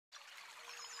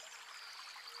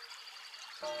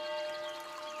This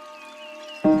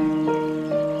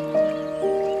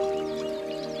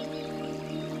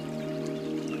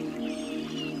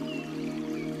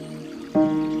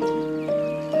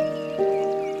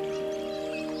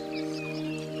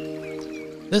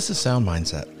is Sound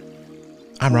Mindset.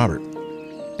 I'm Robert,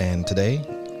 and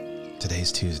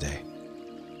today's Tuesday.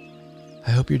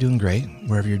 I hope you're doing great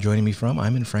wherever you're joining me from.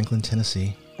 I'm in Franklin,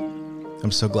 Tennessee.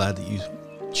 I'm so glad that you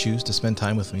choose to spend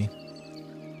time with me.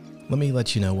 Let me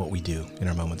let you know what we do in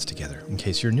our moments together, in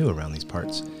case you're new around these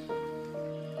parts.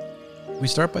 We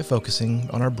start by focusing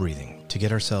on our breathing to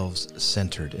get ourselves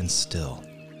centered and still.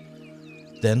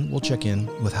 Then we'll check in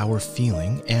with how we're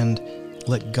feeling and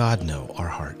let God know our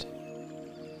heart.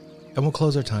 And we'll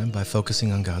close our time by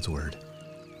focusing on God's Word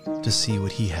to see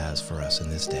what He has for us in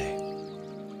this day.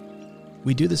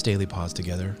 We do this daily pause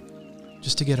together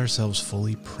just to get ourselves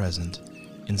fully present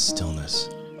in stillness,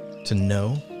 to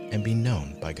know and be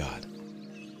known by God.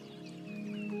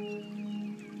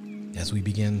 As we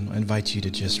begin, I invite you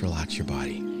to just relax your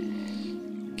body,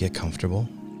 get comfortable,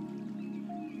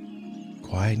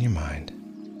 quieten your mind,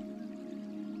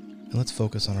 and let's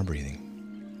focus on our breathing.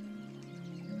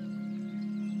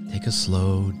 Take a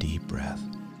slow, deep breath,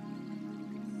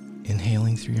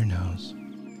 inhaling through your nose.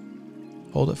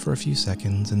 Hold it for a few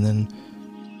seconds and then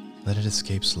let it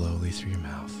escape slowly through your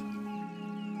mouth.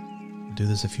 We'll do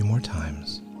this a few more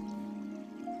times.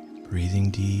 Breathing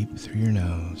deep through your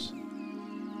nose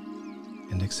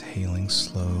and exhaling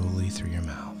slowly through your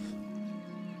mouth.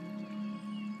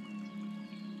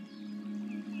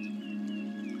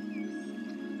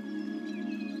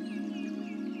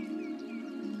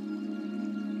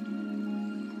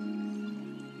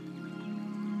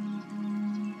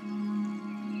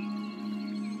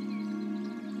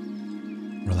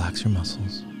 Relax your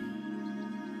muscles.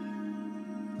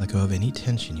 Let go of any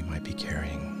tension you might be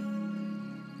carrying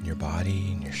in your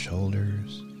body, in your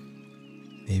shoulders,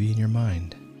 maybe in your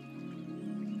mind.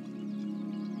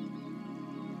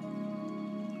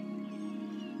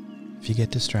 If you get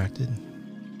distracted,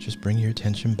 just bring your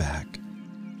attention back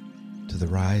to the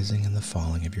rising and the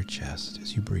falling of your chest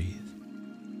as you breathe.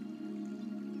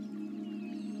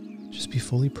 Just be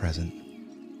fully present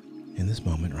in this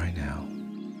moment right now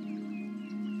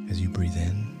as you breathe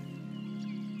in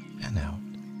and out.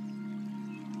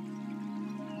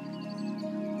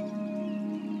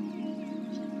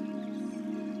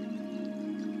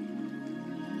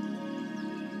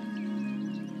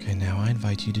 Okay, now I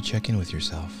invite you to check in with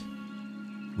yourself.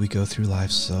 We go through life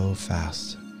so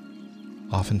fast.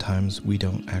 Oftentimes, we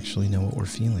don't actually know what we're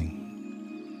feeling.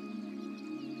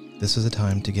 This is a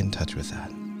time to get in touch with that.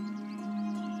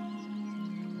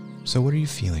 So what are you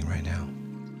feeling right now?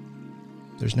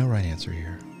 There's no right answer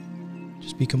here.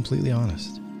 Just be completely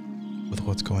honest with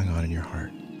what's going on in your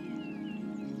heart.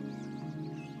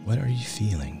 What are you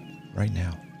feeling right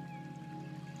now?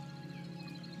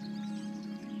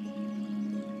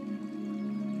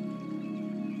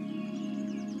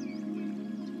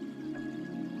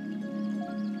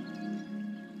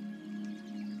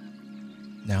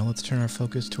 Now let's turn our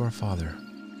focus to our Father.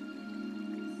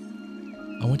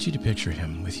 I want you to picture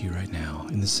Him with you right now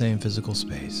in the same physical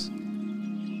space.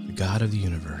 The God of the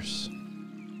universe,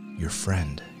 your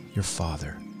friend, your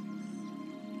Father,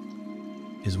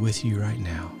 is with you right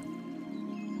now.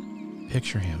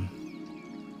 Picture Him.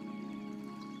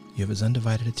 You have His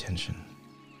undivided attention.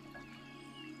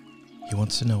 He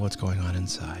wants to know what's going on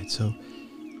inside, so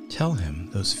tell Him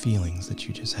those feelings that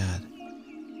you just had.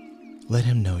 Let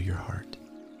Him know your heart.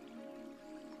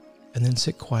 And then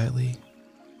sit quietly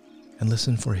and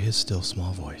listen for His still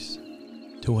small voice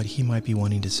to what He might be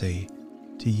wanting to say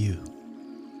to you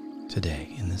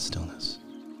today in this stillness.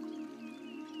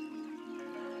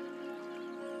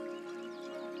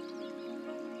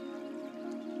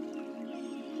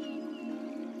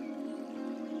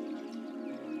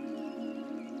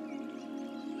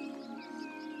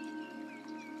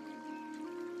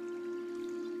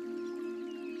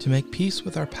 To make peace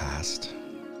with our past,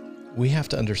 we have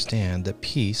to understand that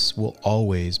peace will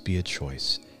always be a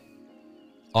choice.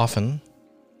 Often,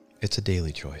 it's a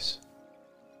daily choice.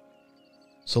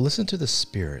 So listen to the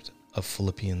spirit of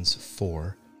Philippians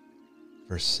 4,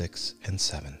 verse 6 and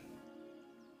 7.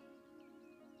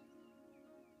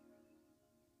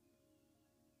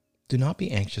 Do not be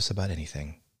anxious about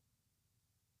anything,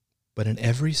 but in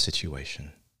every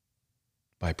situation,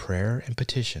 by prayer and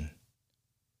petition,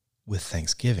 with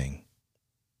thanksgiving,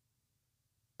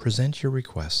 present your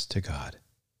requests to God.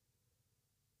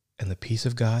 And the peace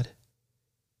of God,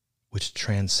 which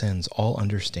transcends all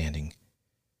understanding,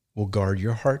 will guard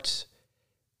your hearts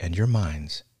and your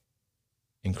minds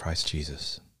in Christ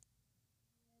Jesus.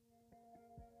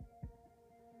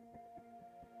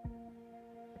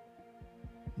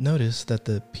 Notice that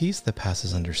the peace that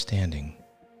passes understanding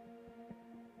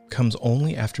comes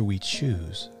only after we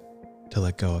choose to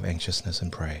let go of anxiousness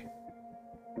and pray.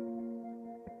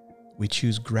 We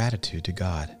choose gratitude to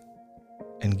God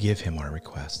and give Him our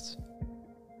requests.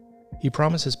 He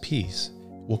promises peace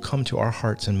will come to our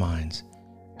hearts and minds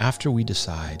after we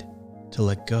decide to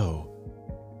let go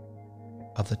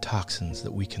of the toxins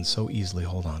that we can so easily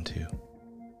hold on to.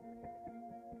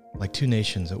 Like two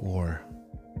nations at war,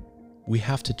 we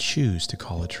have to choose to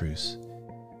call a truce,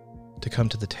 to come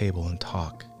to the table and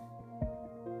talk.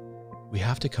 We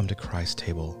have to come to Christ's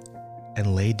table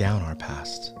and lay down our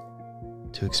past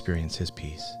to experience His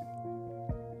peace.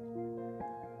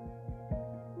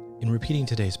 In repeating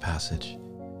today's passage,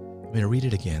 I'm going to read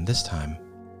it again. This time,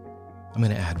 I'm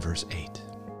going to add verse 8.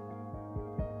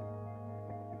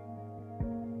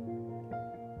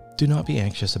 Do not be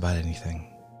anxious about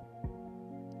anything,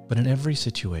 but in every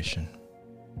situation,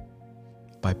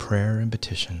 by prayer and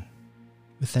petition,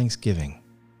 with thanksgiving,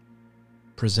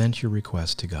 present your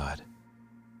request to God,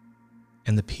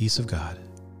 and the peace of God,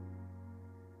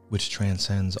 which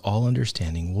transcends all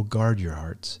understanding, will guard your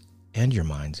hearts and your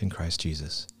minds in Christ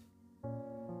Jesus.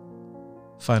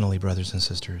 Finally, brothers and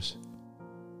sisters,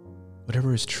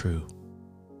 whatever is true,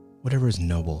 whatever is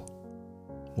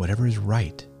noble, whatever is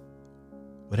right,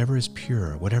 whatever is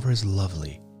pure, whatever is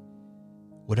lovely,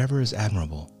 whatever is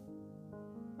admirable,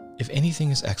 if anything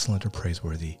is excellent or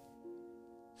praiseworthy,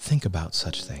 think about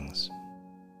such things.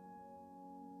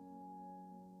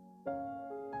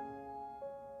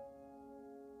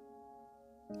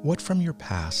 What from your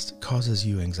past causes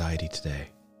you anxiety today?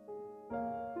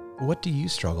 What do you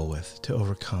struggle with to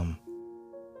overcome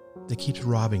that keeps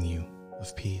robbing you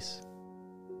of peace?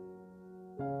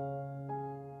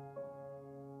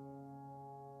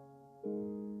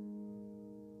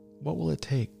 What will it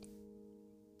take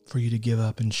for you to give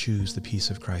up and choose the peace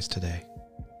of Christ today?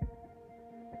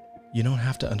 You don't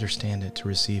have to understand it to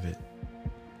receive it,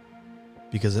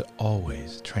 because it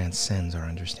always transcends our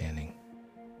understanding.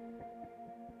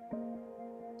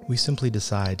 We simply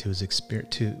decide to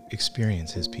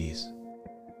experience His peace.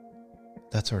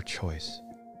 That's our choice.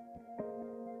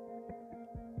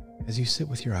 As you sit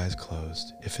with your eyes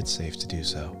closed, if it's safe to do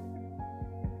so,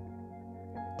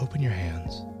 open your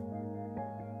hands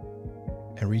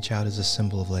and reach out as a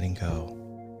symbol of letting go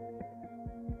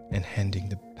and handing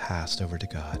the past over to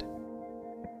God.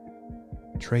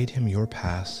 Trade Him your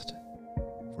past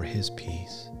for His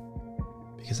peace,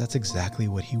 because that's exactly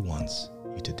what He wants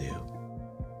you to do.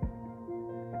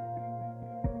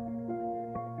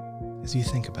 As you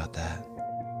think about that,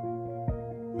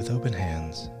 with open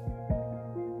hands,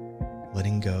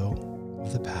 letting go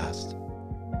of the past,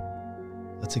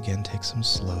 let's again take some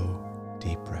slow,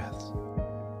 deep breaths.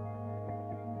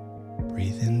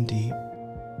 Breathe in deep,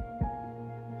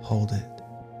 hold it,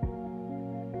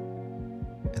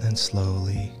 and then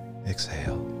slowly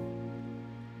exhale.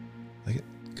 Let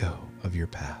go of your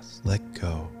past. Let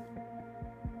go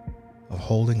of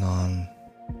holding on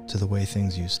to the way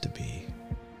things used to be,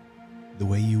 the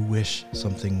way you wish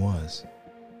something was.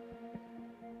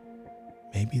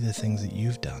 Maybe the things that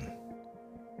you've done.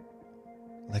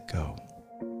 Let go.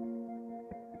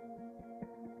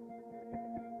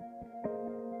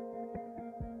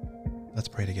 Let's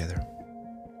pray together.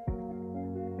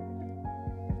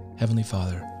 Heavenly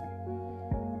Father,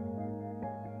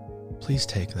 please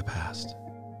take the past,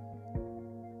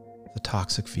 the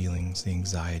toxic feelings, the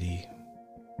anxiety,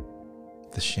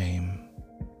 the shame,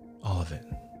 all of it.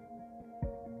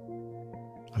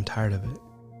 I'm tired of it,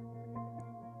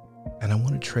 and I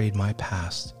want to trade my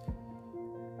past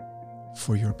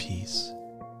for your peace.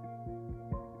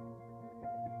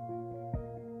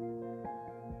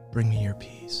 Bring me your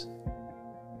peace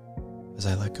as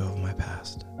I let go of my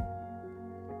past.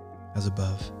 As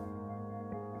above,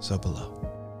 so below.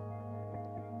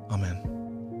 Amen.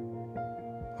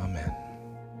 Amen.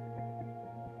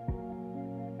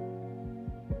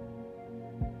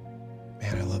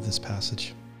 Man, I love this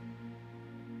passage.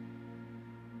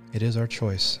 It is our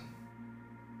choice.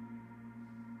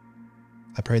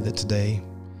 I pray that today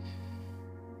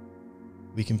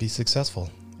we can be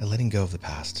successful at letting go of the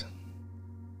past,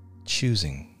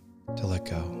 choosing to let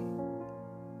go,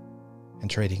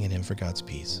 and trading it in for God's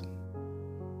peace.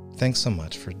 Thanks so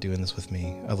much for doing this with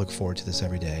me. I look forward to this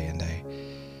every day, and I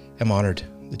am honored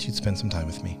that you'd spend some time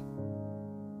with me.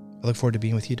 I look forward to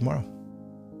being with you tomorrow.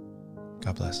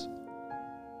 God bless.